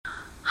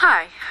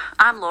Hi,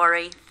 I'm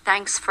Laurie.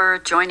 Thanks for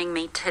joining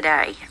me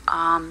today.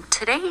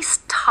 Today's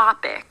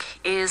topic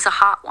is a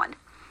hot one,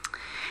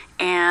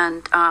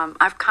 and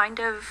I've kind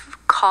of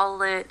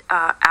called it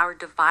our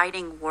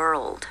dividing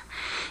world.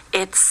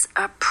 It's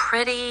a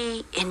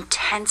pretty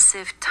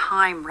intensive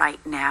time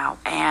right now,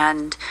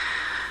 and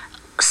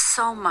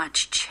so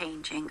much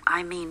changing.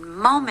 I mean,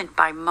 moment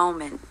by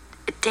moment,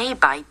 day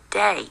by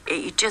day,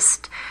 you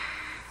just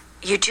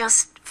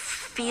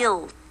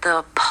feel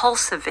the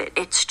pulse of it.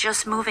 It's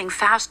just moving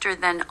faster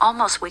than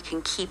almost we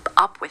can keep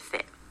up with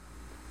it.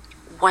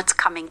 What's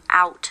coming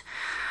out,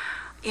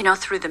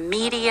 through the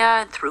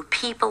media, through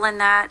people in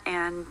that,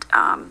 and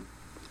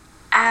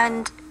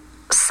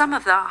some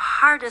of the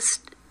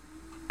hardest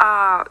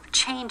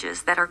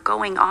changes that are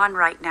going on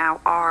right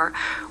now are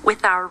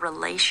with our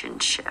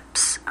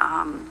relationships.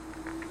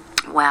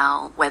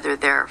 Whether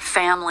they're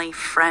family,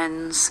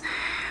 friends,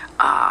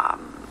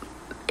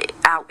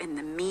 out in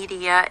the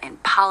media, in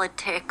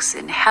politics,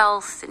 in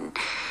health, and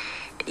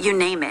you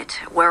name it,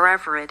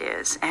 wherever it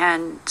is.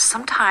 And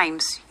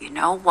sometimes,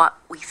 what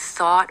we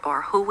thought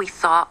or who we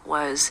thought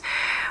was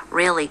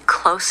really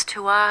close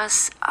to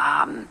us,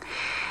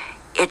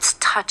 it's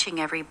touching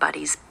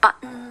everybody's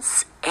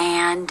buttons,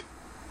 and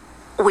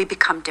we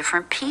become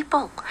different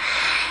people.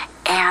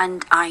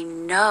 And I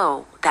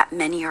know that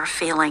many are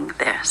feeling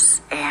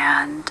this,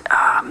 and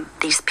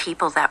these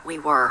people that we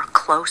were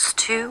close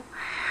to,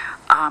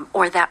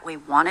 or that we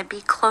want to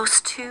be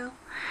close to,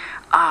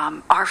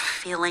 are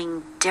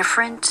feeling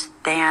different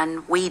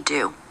than we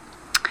do.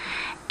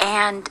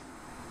 And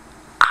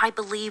I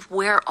believe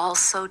we're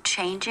also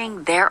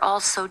changing. They're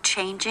also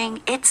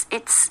changing.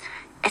 It's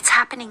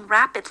happening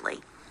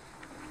rapidly.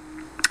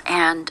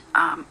 And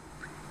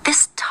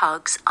this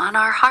tugs on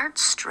our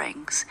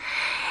heartstrings.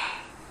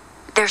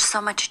 There's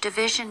so much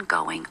division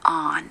going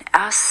on,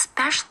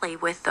 especially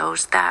with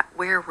those that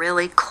we're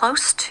really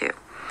close to.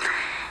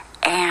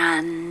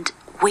 And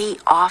we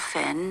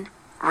often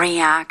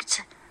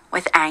react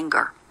with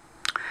anger.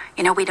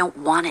 We don't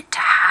want it to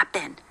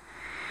happen.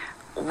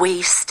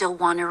 We still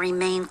want to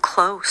remain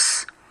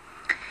close.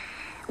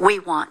 We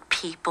want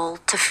people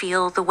to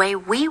feel the way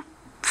we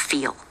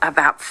feel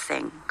about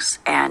things.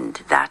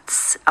 And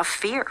that's a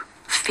fear.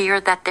 Fear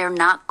that they're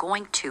not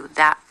going to,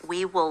 that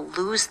we will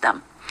lose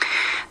them.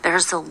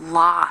 There's a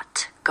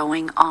lot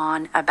going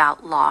on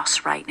about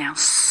loss right now.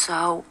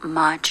 So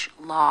much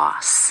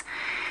loss.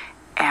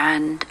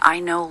 And I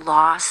know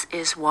loss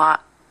is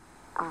what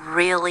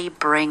really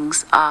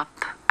brings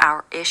up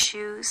our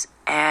issues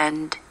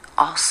and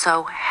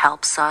also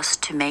helps us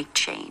to make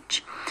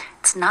change.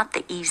 It's not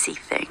the easy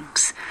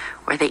things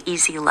or the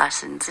easy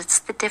lessons. It's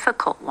the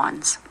difficult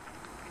ones.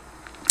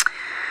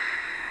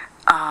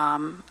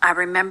 I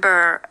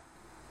remember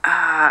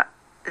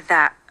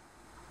that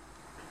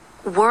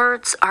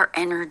words are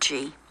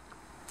energy.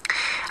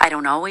 I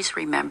don't always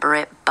remember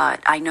it, but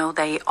I know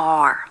they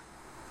are.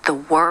 The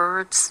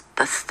words,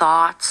 the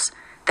thoughts,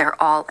 they're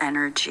all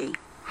energy.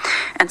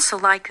 And so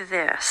like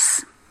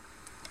this,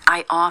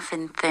 I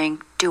often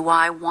think, do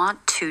I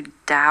want to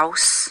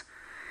douse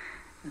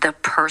the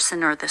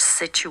person or the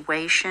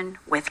situation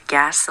with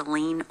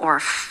gasoline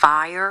or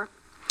fire?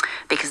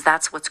 Because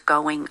that's what's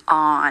going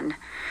on.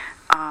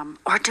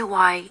 Or do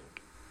I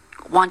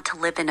want to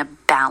live in a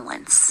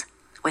balance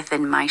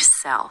within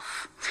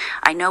myself?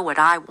 I know what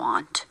I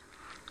want.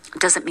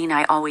 It doesn't mean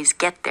I always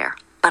get there.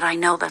 But I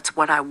know that's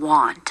what I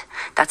want.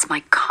 That's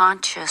my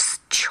conscious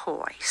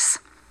choice.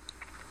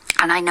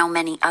 And I know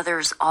many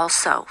others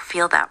also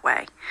feel that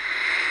way.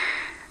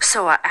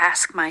 So I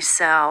ask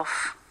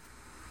myself,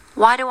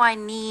 why do I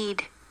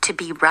need to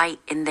be right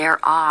in their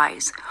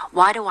eyes?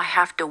 Why do I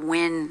have to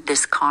win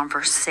this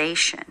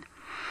conversation?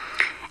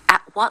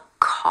 At what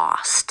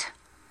cost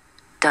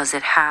does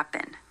it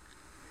happen?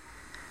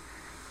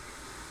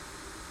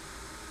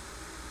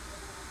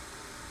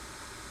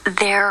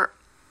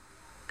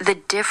 The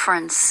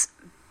difference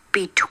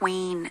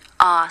between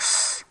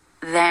us,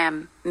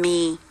 them,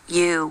 me,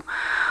 you,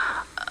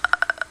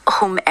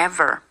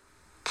 whomever,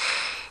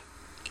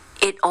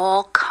 it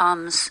all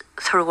comes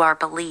through our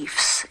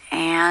beliefs,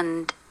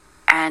 and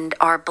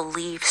our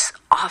beliefs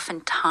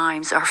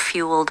oftentimes are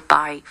fueled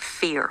by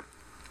fear.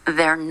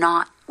 They're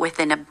not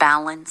within a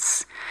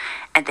balance,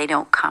 and they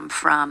don't come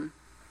from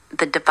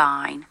the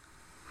divine.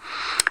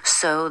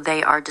 So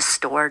they are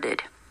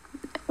distorted,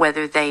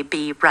 whether they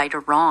be right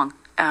or wrong.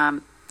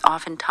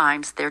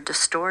 Oftentimes they're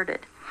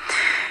distorted.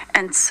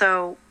 And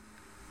so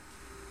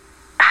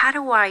how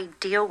do I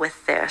deal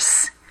with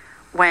this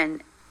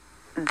when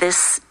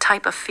this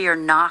type of fear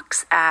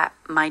knocks at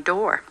my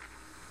door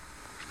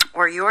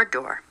or your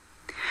door?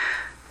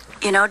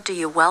 Do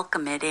you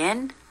welcome it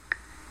in?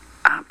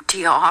 Do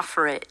you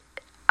offer it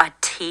a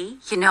tea,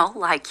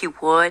 like you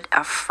would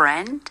a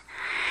friend?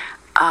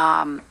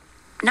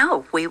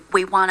 No, we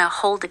want to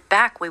hold it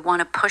back. We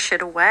want to push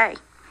it away.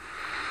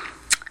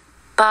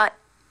 But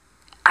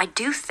I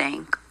do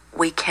think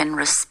we can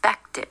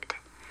respect it.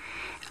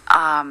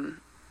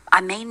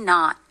 I may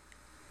not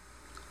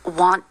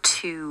want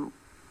to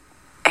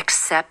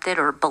accept it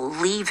or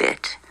believe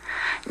it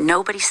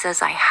Nobody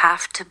says I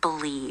have to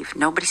believe.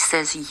 Nobody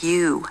says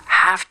you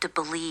have to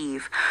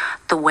believe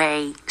the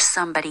way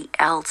somebody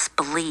else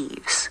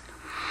believes.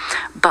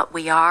 But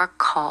we are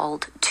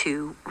called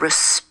to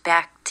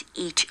respect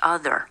each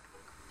other.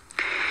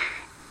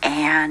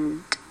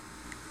 And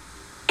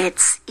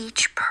it's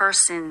each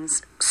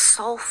person's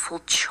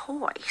soulful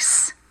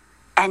choice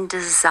and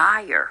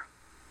desire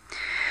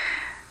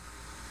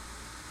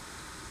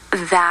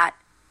that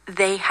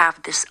they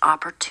have this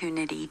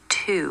opportunity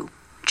too,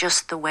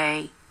 just the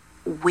way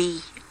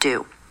we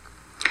do.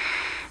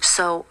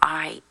 So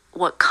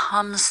what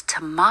comes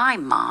to my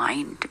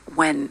mind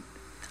when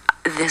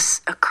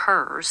this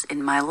occurs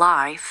in my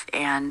life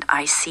and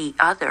I see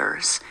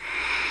others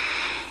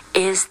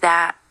is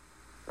that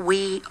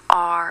we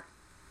are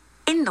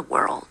in the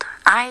world.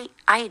 I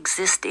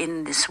exist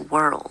in this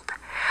world,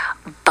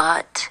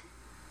 but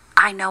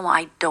I know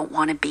I don't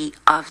want to be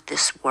of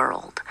this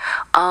world,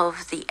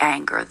 of the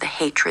anger, the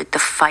hatred, the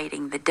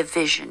fighting, the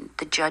division,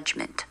 the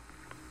judgment.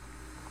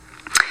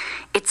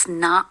 It's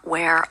not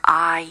where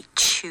I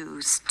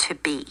choose to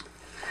be.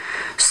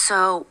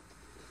 So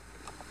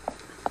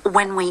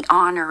when we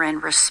honor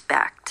and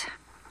respect,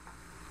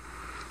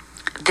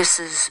 this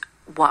is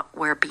what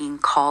we're being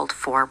called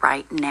for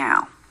right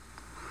now.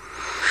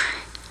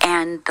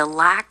 And the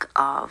lack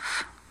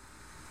of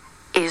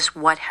is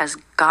what has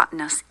gotten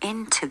us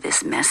into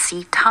this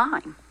messy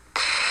time.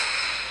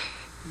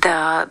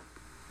 The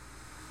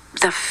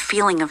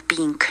feeling of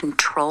being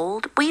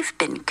controlled. We've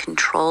been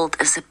controlled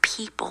as a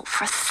people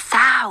for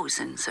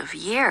thousands of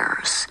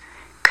years.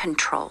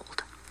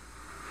 Controlled.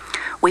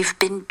 We've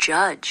been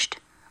judged.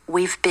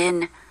 We've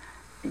been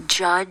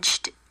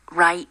judged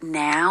right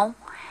now,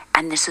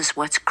 and this is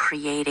what's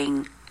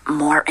creating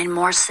more and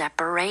more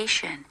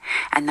separation.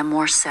 And the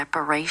more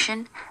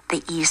separation,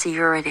 the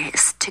easier it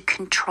is to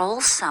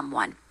control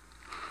someone,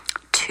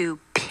 to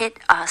pit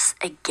us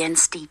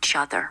against each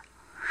other.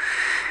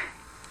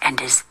 And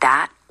is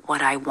that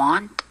what I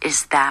want?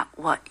 Is that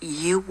what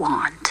you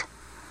want?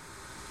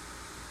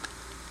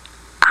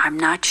 I'm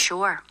not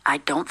sure. I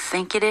don't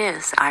think it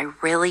is. I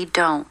really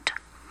don't.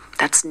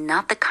 That's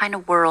not the kind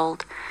of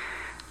world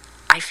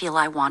I feel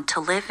I want to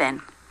live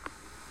in.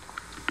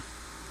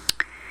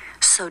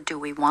 So do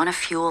we want to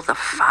fuel the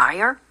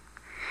fire?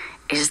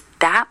 Is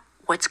that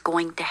what's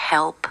going to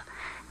help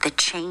the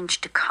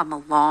change to come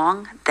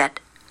along that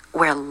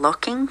we're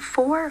looking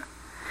for?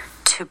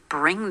 To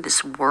bring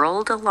this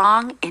world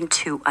along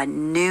into the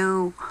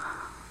new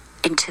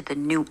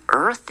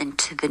earth,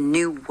 into the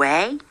new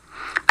way?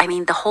 I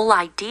mean, the whole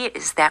idea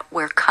is that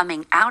we're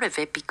coming out of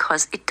it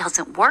because it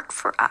doesn't work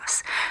for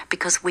us.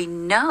 Because we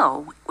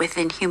know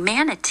within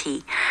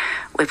humanity,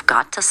 we've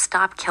got to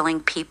stop killing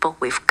people.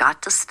 We've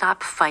got to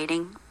stop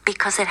fighting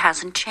because it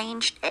hasn't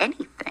changed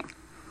anything.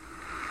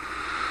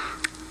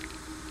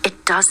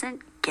 It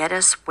doesn't get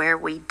us where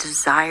we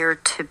desire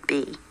to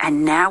be.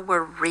 And now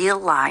we're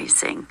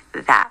realizing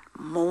that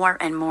more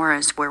and more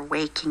as we're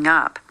waking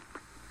up.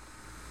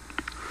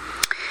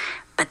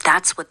 But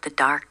that's what the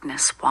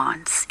darkness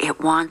wants.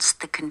 It wants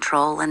the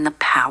control and the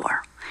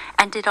power.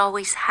 And it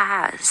always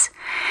has.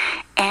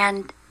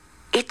 And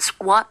it's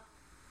what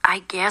I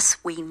guess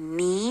we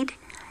need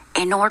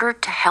in order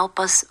to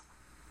help us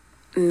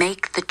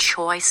make the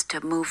choice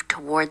to move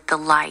toward the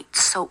light.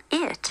 So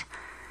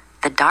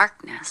the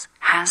darkness,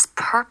 has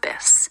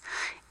purpose.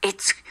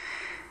 It's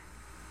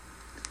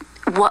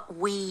what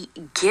we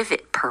give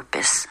it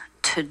purpose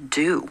to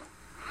do.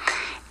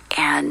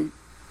 And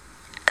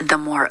the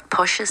more it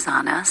pushes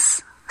on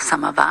us,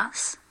 some of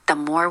us, the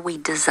more we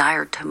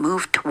desire to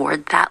move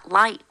toward that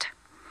light.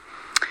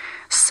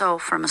 So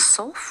from a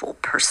soulful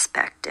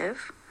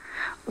perspective,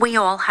 we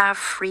all have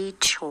free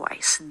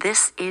choice.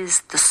 This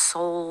is the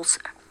soul's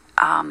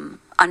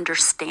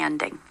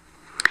understanding.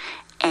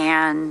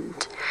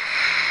 And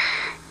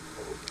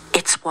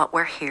it's what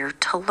we're here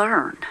to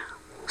learn.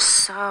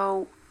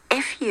 So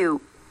if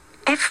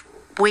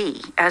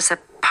we as a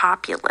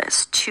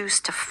populace choose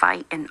to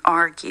fight and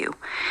argue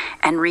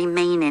and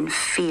remain in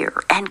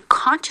fear and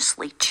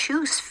consciously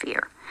choose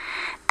fear,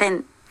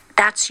 then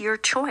that's your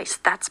choice.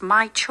 That's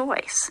my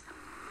choice.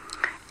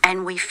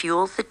 And we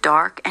fuel the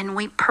dark and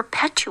we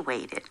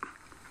perpetuate it.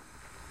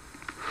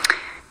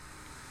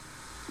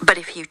 But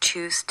if you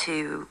choose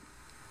to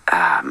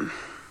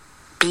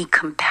be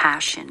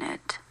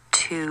compassionate,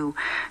 to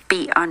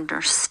be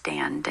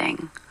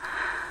understanding,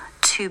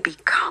 to be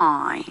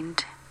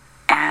kind,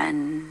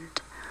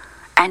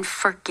 and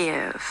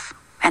forgive,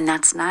 and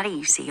that's not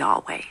easy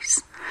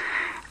always,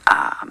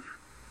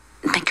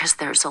 because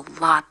there's a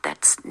lot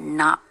that's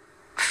not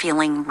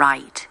feeling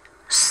right.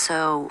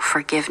 So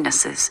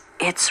forgiveness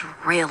it's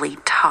really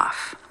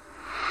tough.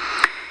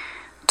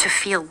 To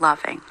feel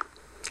loving,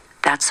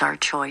 that's our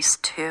choice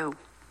too.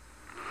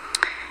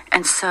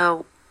 And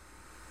so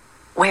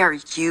we're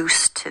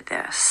used to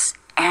this,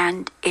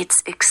 and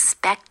it's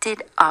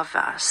expected of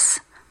us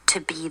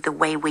to be the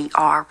way we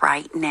are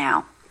right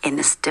now in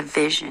this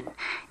division,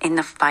 in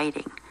the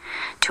fighting,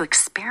 to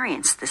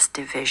experience this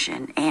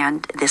division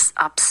and this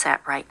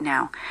upset right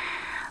now.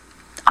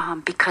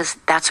 because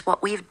that's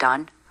what we've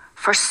done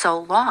for so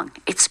long.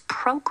 It's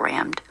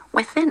programmed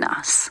within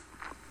us.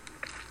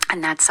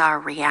 And that's our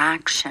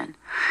reaction.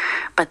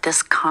 But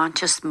this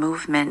conscious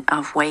movement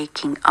of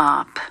waking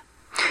up,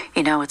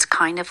 it's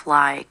kind of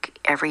like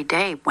every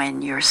day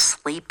when you're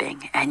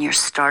sleeping and you're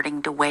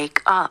starting to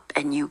wake up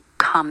and you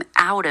come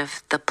out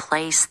of the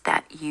place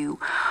that you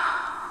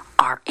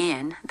are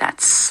in,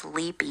 that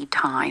sleepy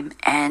time.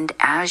 And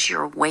as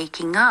you're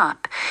waking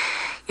up,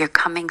 you're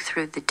coming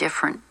through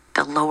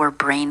the lower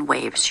brain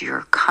waves.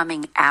 You're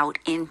coming out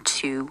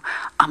into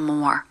a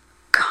more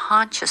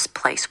conscious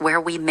place where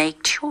we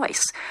make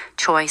choice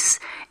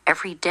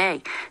every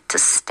day to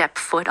step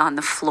foot on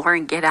the floor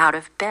and get out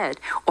of bed,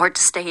 or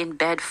to stay in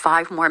bed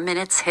 5 more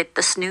minutes, hit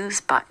the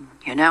snooze button,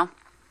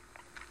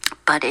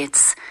 But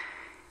it's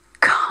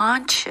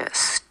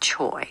conscious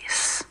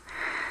choice.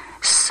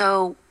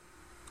 So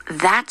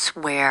that's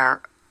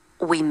where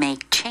we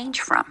make change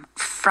from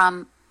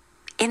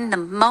in the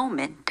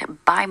moment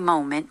by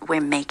moment, we're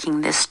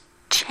making this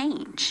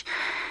change.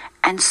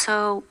 And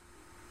so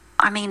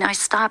I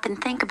stop and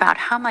think about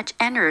how much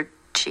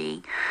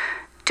energy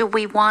do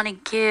we want to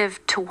give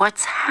to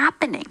what's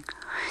happening?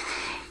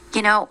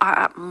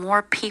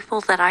 More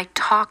people that I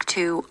talk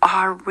to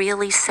are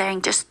really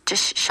saying,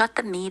 just shut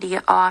the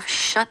media off,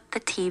 shut the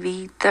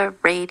TV, the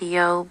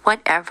radio,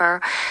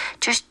 whatever.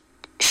 Just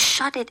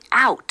shut it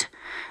out,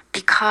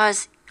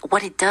 because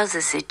what it does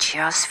is it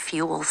just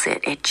fuels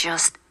it. It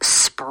just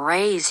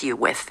sprays you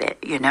with it,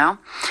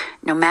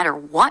 No matter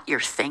what you're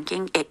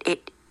thinking,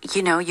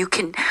 you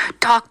can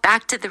talk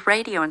back to the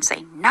radio and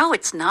say, no,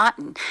 it's not,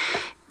 and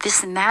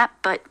this and that.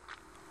 But,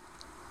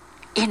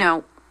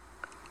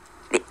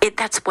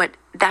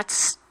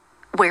 that's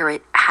where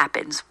it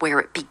happens, where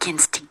it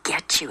begins to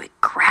get you. It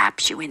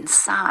grabs you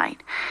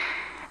inside.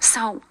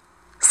 So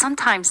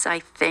sometimes I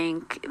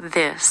think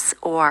this,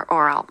 or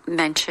I'll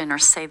mention or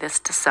say this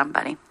to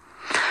somebody.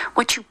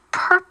 Would you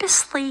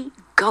purposely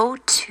go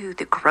to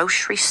the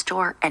grocery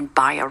store and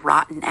buy a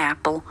rotten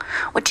apple?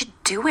 Would you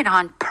do it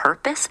on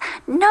purpose?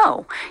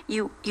 No.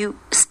 You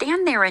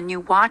stand there and you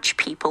watch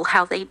people,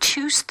 how they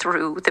choose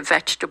through the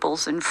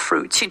vegetables and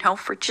fruits,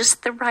 for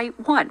just the right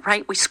one,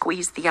 right? We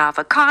squeeze the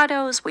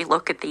avocados, we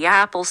look at the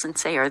apples and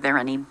say, are there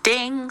any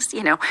dings?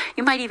 You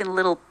might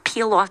even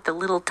peel off the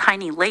little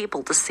tiny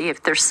label to see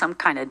if there's some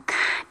kind of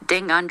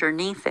ding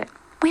underneath it.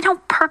 We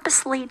don't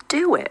purposely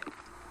do it,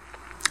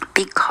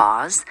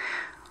 because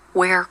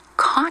we're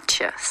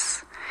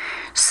conscious.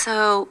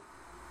 So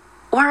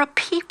we're a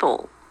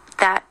people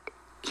that,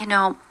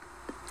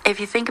 if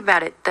you think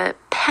about it, the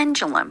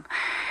pendulum,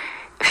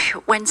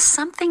 when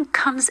something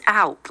comes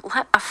out,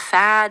 a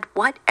fad,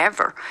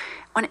 whatever,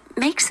 when it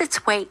makes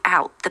its way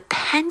out, the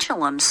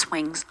pendulum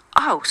swings,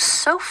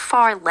 so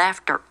far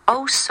left or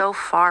so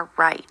far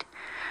right.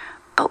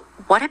 But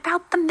what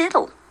about the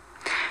middle?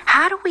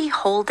 How do we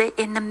hold it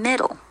in the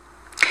middle?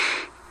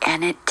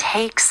 And it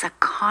takes a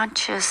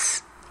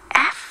conscious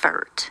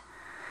effort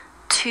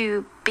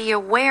to be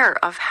aware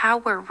of how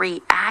we're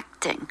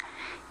reacting.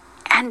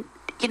 And,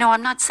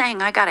 I'm not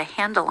saying I got a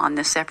handle on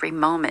this every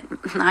moment.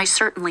 I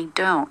certainly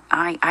don't.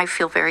 I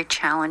feel very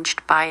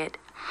challenged by it.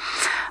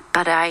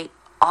 But I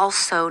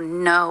also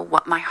know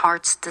what my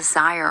heart's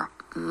desire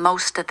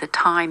most of the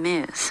time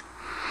is.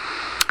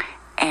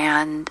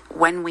 And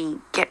when we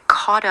get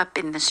caught up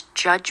in this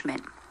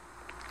judgment,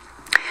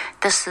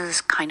 this is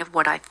kind of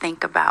what I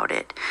think about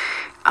it.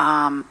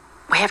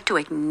 We have to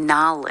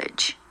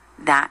acknowledge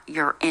that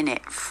you're in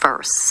it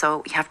first.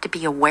 So you have to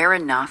be aware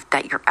enough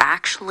that you're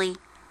actually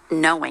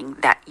knowing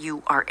that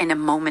you are in a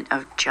moment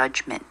of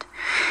judgment.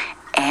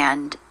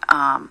 And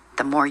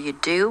the more you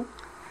do,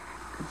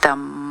 the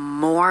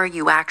more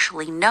you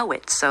actually know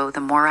it. So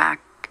the more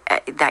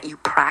that you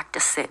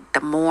practice it, the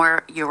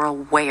more you're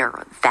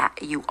aware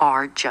that you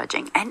are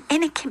judging. And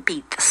it can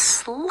be the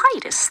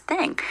slightest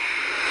thing,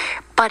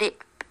 but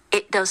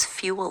it does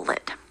fuel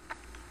it.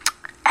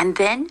 And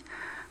then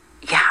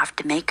you have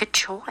to make a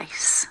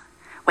choice.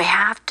 We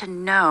have to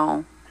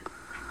know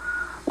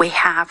we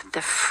have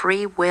the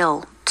free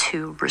will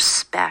to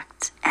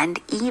respect and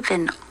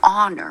even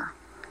honor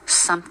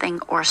something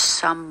or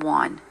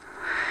someone.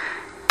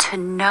 To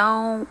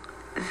know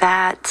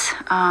that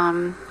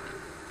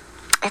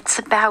it's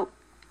about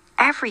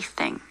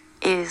everything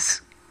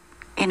is,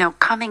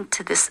 coming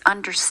to this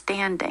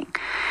understanding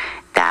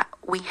that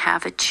we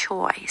have a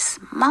choice.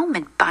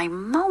 Moment by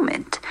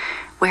moment,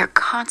 we're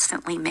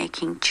constantly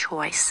making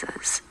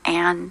choices.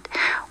 And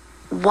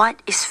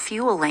what is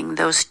fueling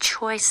those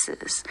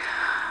choices?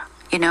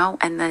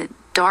 And the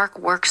dark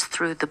works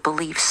through the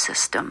belief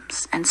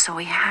systems. And so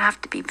we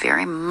have to be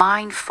very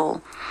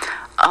mindful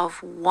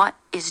of what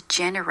is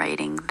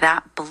generating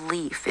that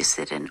belief. Is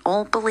it an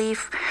old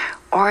belief,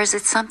 or is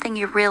it something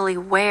you're really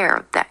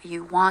aware that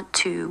you don't want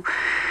to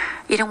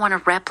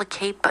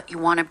replicate, but you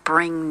want to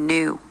bring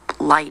new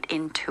light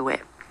into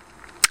it?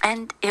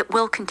 And it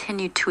will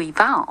continue to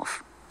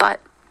evolve.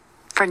 But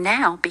for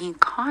now, being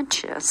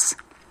conscious,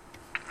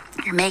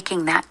 you're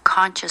making that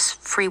conscious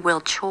free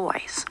will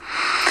choice.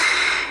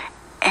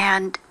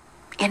 And,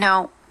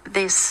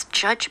 this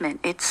judgment,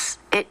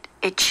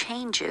 it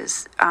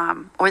changes,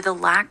 or the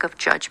lack of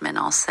judgment,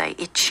 I'll say,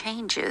 it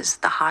changes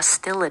the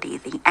hostility,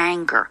 the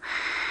anger.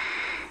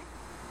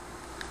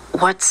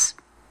 What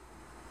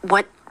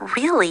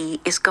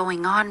really is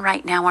going on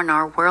right now in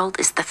our world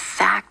is the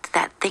fact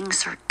that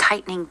things are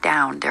tightening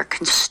down, they're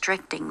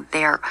constricting,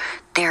 they're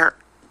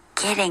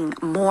getting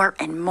more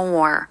and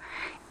more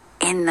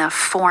in the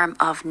form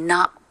of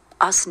not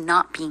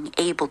being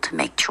able to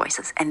make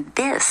choices. And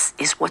this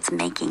is what's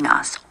making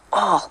us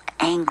all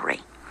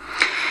angry.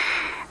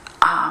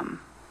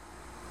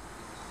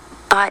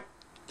 But,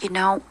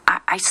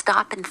 I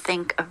stop and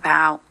think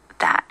about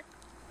that,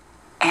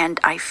 and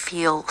I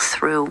feel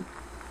through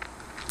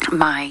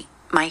my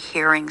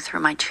hearing, through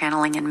my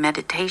channeling and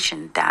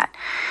meditation, that,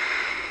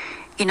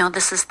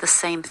 this is the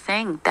same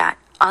thing that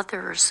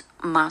others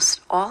must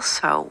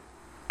also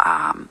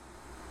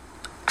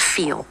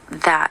feel,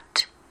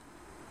 that,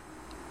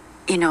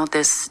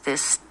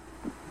 this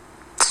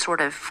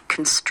sort of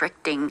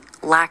constricting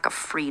lack of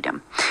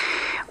freedom.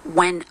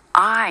 When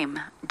I'm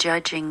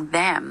judging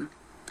them,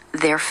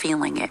 they're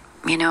feeling it.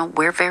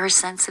 We're very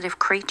sensitive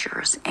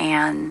creatures,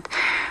 and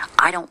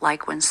I don't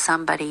like when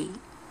somebody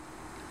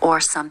or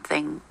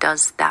something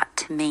does that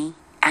to me,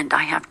 and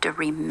I have to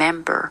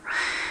remember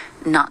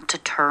not to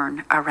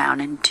turn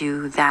around and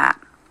do that.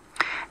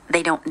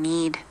 They don't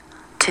need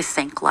to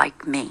think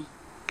like me.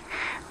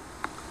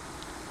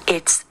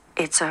 It's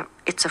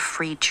a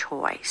free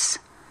choice.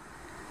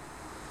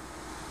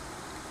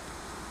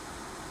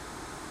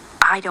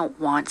 I don't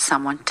want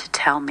someone to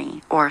tell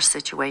me, or a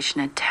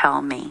situation to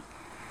tell me,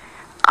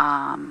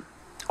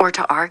 or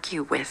to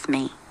argue with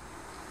me.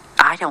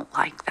 I don't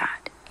like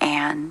that.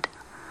 And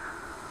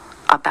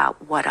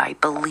about what I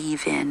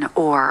believe in,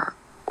 or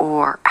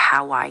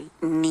how I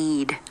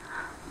need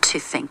to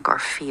think or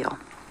feel.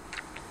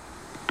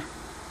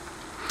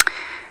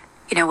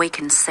 We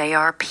can say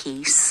our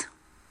piece,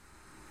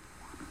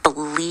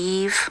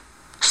 believe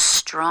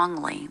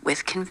strongly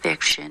with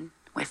conviction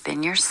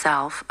within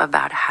yourself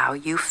about how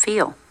you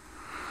feel.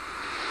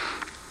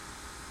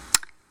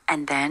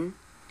 And then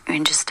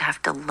you just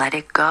have to let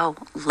it go.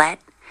 Let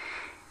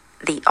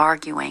the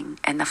arguing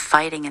and the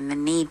fighting and the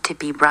need to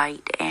be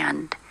right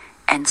and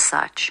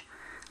such,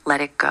 let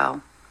it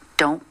go.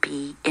 Don't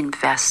be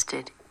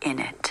invested in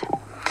it.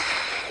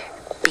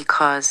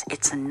 Because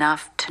it's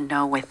enough to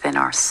know within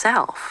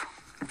ourselves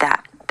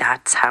that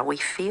that's how we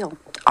feel.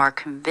 Our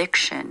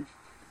conviction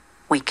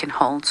we can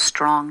hold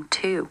strong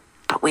too,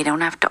 but we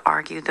don't have to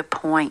argue the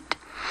point.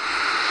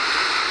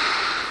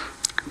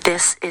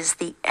 This is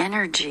the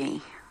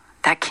energy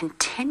that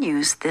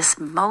continues this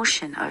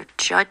motion of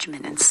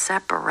judgment and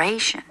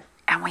separation,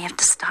 and we have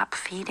to stop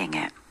feeding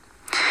it.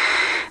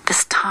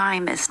 This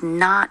time is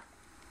not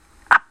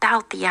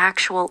about the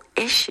actual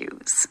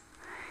issues.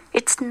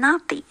 It's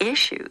not the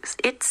issues.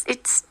 It's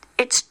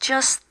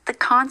just the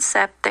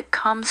concept that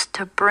comes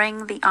to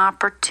bring the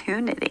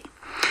opportunity.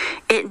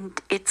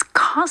 It's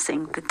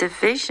causing the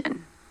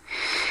division.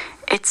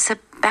 It's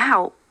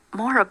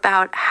more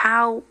about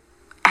how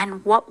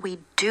and what we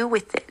do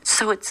with it.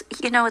 So it's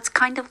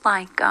kind of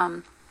like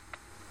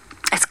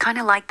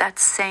that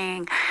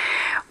saying,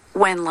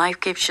 when life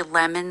gives you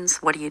lemons,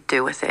 what do you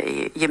do with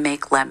it? You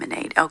make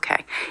lemonade.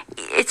 Okay.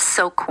 It's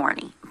so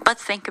corny, but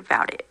think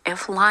about it.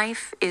 If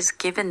life is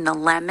given the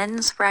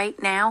lemons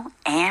right now,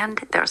 and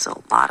there's a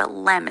lot of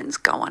lemons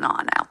going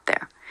on out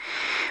there,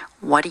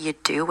 what do you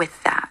do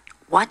with that?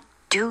 What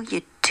do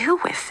you do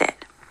with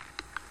it?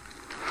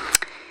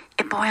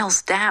 It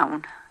boils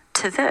down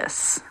to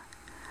this.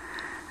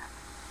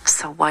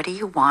 So what do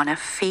you want to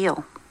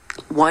feel?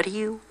 What do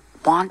you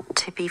want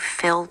to be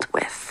filled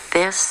with?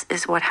 This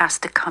is what has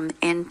to come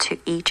into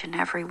each and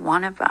every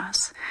one of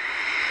us.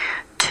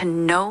 To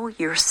know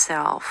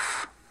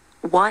yourself,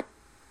 what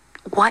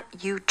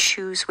you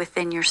choose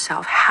within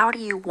yourself. How do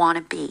you want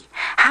to be?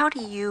 How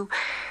do you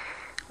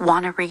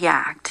want to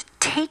react?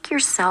 Take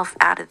yourself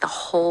out of the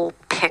whole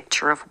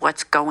picture of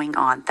what's going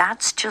on.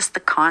 That's just the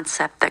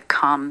concept that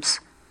comes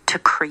to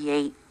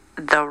create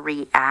the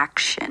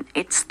reaction.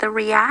 It's the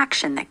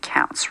reaction that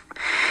counts.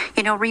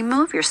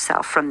 Remove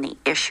yourself from the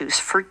issues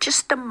for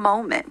just a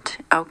moment,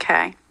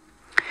 okay?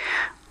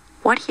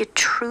 What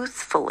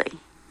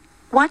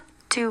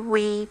do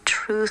we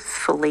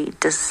truthfully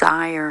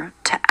desire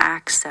to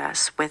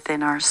access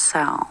within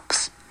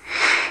ourselves?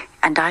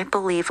 And I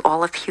believe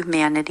all of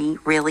humanity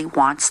really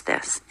wants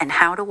this. And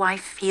how do I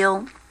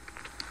feel,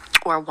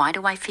 or why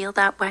do I feel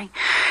that way?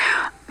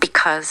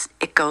 Because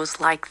it goes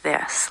like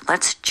this.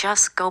 Let's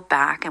just go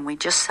back, and we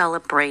just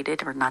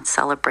celebrated, or not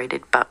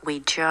celebrated, but we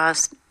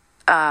just,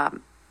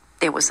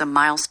 it was a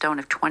milestone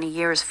of 20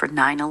 years for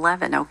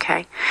 9/11,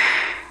 okay?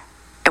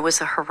 It was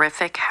a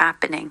horrific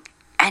happening,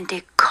 and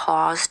it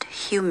caused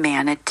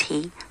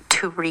humanity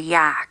to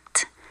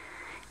react.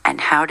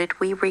 And how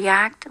did we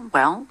react?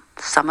 Well,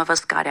 some of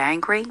us got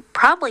angry.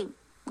 Probably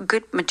a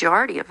good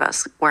majority of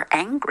us were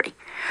angry.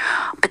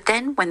 But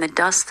then when the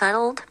dust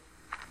settled,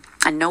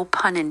 and no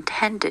pun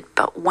intended,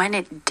 but when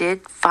it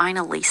did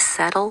finally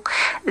settle,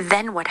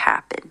 then what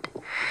happened?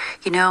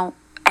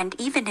 And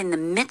even in the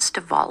midst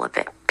of all of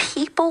it,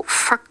 people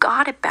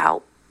forgot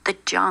about the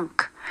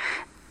junk,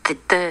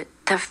 the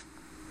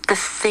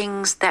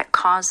things that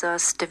cause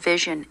us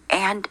division,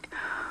 and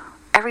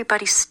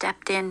everybody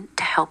stepped in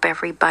to help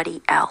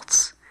everybody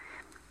else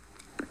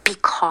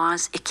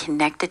because it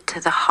connected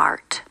to the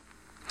heart.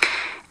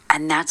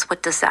 And that's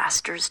what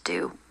disasters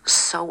do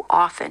so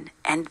often.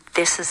 And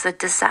this is a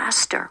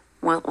disaster.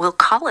 We'll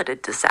call it a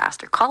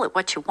disaster. Call it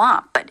what you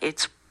want, but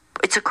it's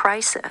a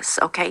crisis,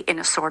 okay, in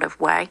a sort of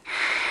way,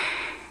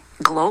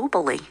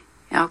 globally,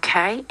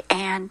 okay?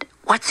 And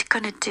what's it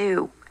going to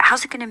do?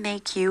 How's it going to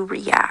make you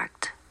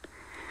react?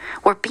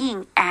 We're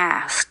being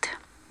asked,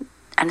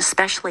 and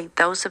especially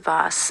those of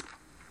us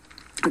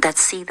that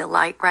see the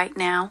light right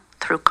now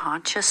through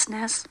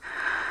consciousness,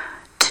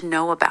 to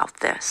know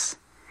about this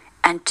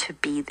and to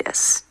be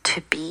this,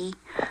 to be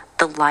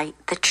the light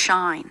that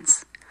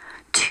shines,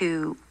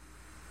 to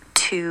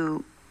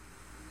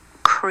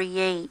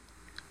create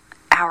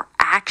our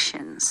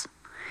actions.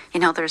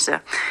 There's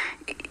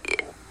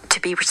to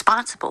be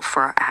responsible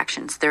for our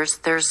actions. There's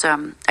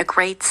a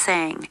great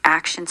saying,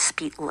 actions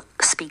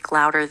speak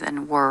louder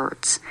than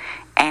words.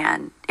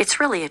 And it's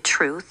really a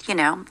truth.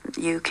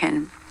 You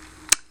can,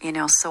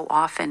 so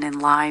often in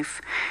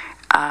life,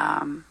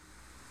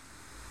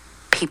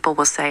 people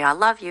will say, I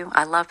love you.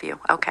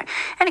 Okay.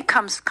 And it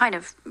comes kind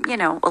of,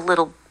 a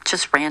little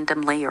just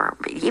randomly, or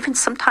even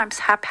sometimes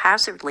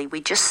haphazardly.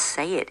 We just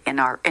say it in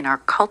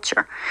our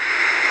culture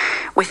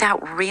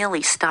without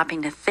really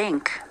stopping to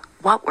think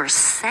what we're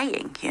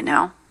saying,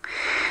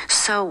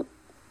 So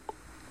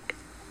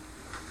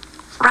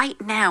right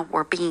now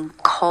we're being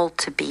called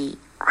to be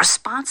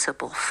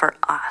responsible for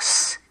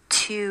us,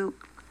 to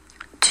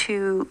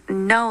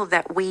know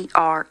that we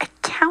are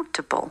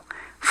accountable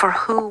for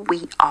who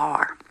we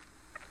are.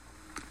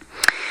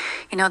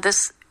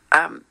 This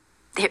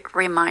it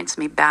reminds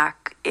me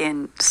back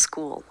in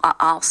school.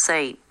 I'll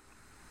say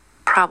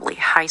probably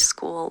high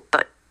school,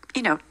 but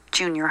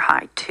junior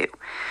high too.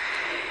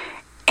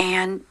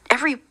 And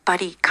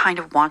everybody kind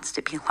of wants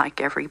to be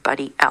like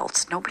everybody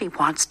else. Nobody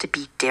wants to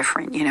be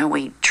different.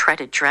 We try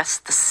to dress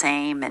the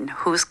same, and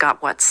who's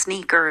got what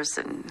sneakers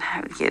and,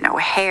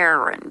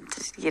 hair and,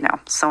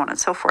 so on and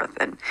so forth.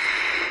 And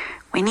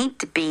we need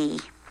to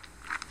be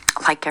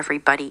like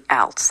everybody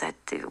else. That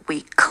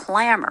we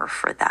clamor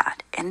for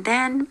that. And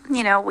then,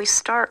 we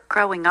start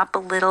growing up a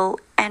little,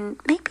 and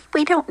maybe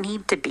we don't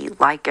need to be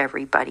like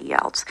everybody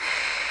else.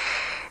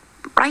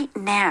 Right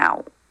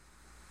now,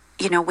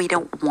 we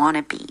don't want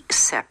to be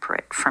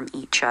separate from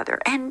each other.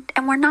 And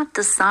we're not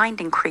designed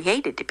and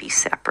created to be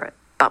separate,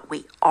 but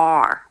we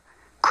are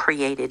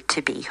created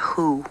to be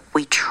who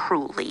we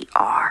truly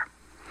are.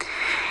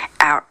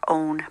 Our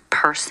own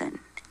person,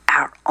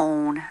 our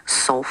own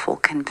soulful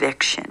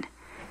conviction.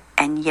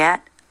 And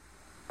yet,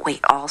 we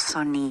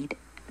also need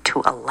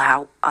to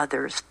allow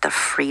others the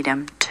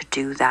freedom to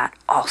do that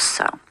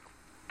also.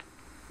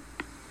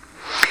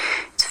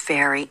 It's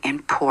very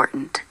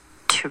important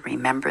to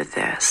remember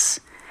this.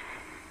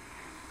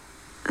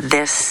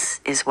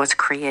 This is what's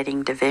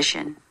creating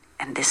division,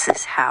 and this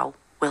is how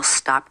we'll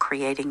stop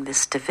creating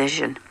this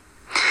division.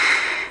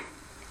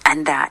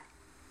 And that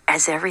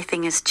as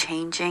everything is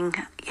changing,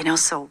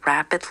 so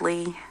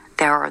rapidly,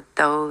 there are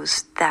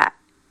those that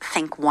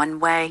think one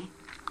way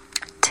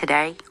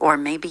today, or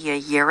maybe a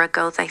year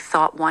ago they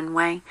thought one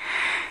way,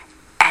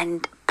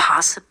 and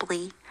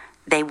possibly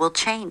they will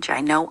change.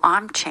 I know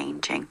I'm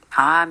changing.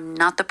 I'm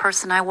not the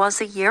person I was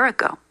a year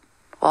ago.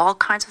 All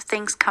kinds of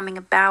things coming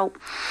about,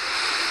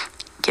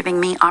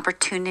 giving me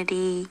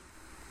opportunity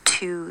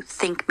to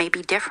think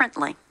maybe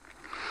differently.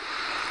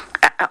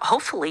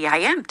 Hopefully I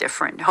am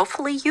different.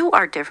 Hopefully you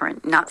are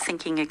different, not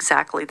thinking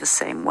exactly the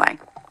same way.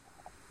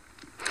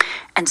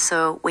 And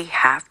so we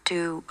have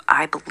to,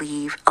 I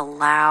believe,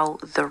 allow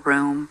the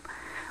room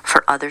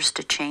for others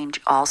to change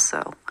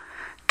also,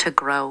 to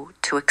grow,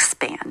 to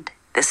expand.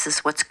 This is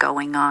what's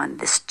going on.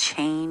 This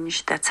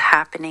change that's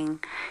happening,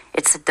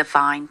 it's a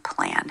divine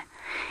plan.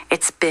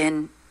 It's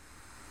been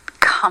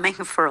coming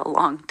for a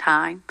long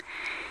time,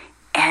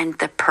 and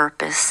the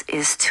purpose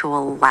is to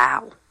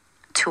allow,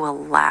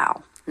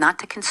 not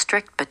to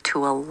constrict, but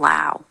to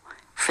allow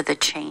for the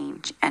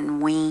change.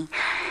 And we,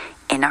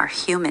 in our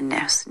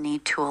humanness,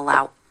 need to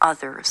allow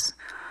others,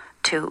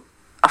 to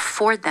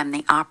afford them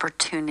the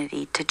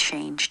opportunity to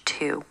change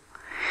too.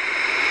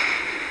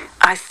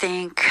 I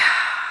think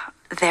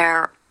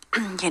there,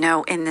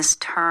 in this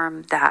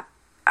term that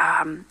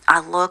I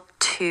look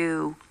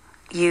to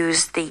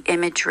use the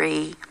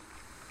imagery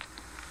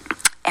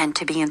and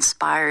to be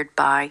inspired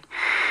by,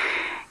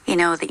 the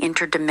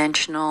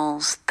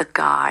interdimensionals, the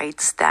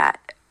guides that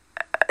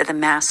the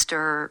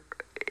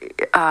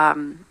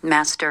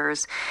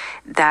masters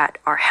that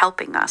are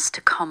helping us to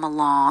come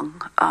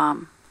along.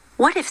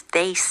 What if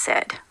they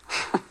said,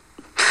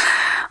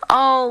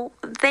 oh,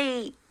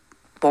 they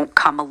won't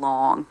come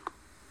along.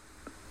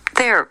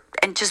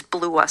 And just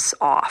blew us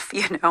off,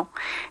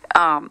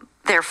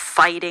 They're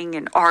fighting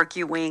and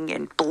arguing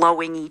and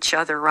blowing each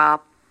other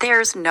up.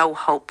 There's no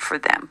hope for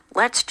them.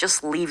 Let's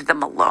just leave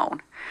them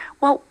alone.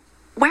 Well,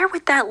 where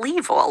would that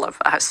leave all of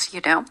us,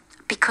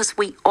 Because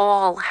we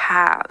all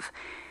have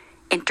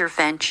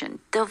intervention,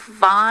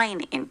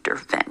 divine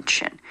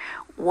intervention.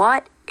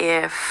 What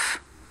if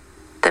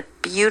the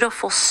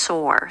beautiful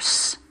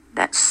source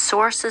that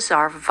sources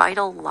our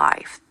vital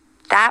life,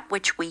 that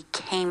which we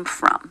came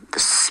from, the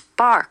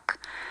spark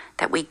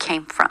that we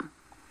came from,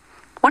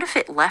 what if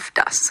it left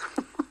us?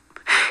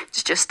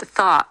 It's just a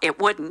thought. It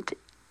wouldn't.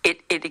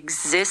 It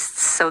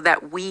exists so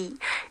that we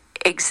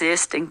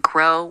exist and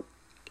grow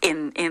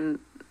in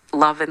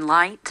love and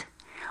light.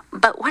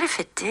 But what if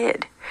it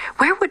did?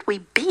 Where would we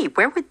be?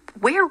 Where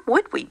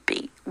would we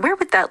be? Where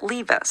would that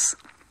leave us?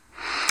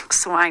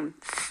 So I'm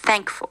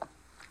thankful.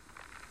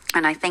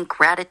 And I think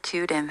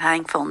gratitude and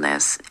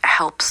thankfulness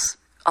helps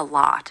a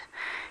lot,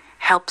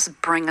 helps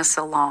bring us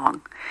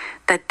along.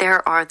 That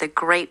there are the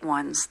great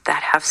ones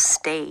that have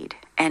stayed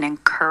and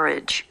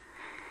encourage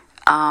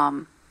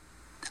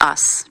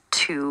us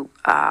to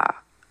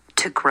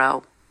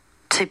grow,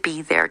 to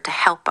be there, to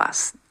help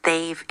us.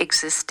 They've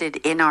existed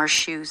in our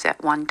shoes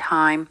at one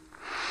time.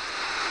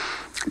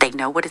 They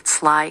know what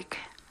it's like.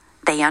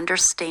 They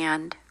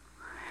understand,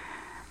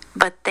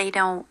 but they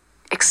don't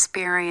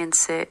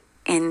experience it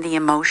in the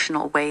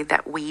emotional way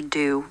that we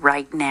do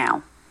right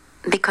now,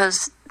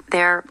 because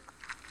they're,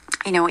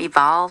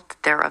 evolved.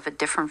 They're of a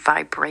different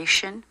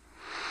vibration,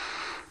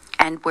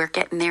 and we're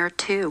getting there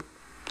too.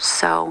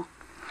 So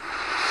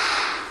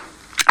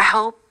I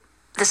hope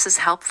this is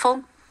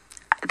helpful.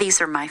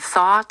 These are my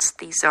thoughts.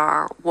 These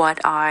are what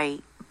I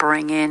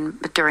bring in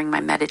during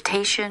my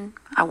meditation.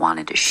 I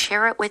wanted to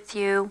share it with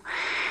you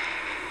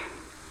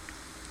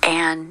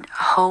and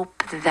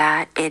hope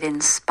that it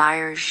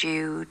inspires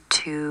you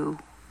to,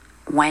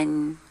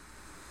 when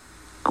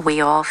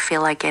we all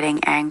feel like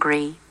getting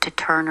angry, to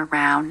turn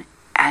around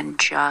and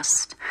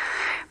just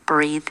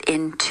breathe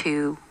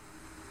into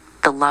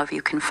the love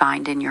you can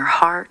find in your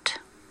heart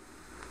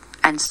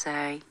and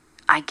say,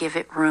 I give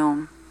it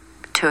room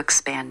to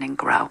expand and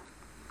grow.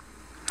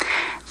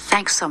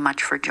 Thanks so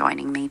much for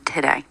joining me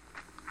today.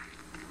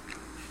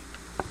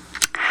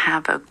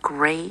 Have a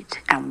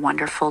great and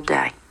wonderful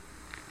day.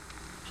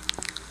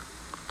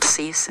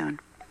 See you soon.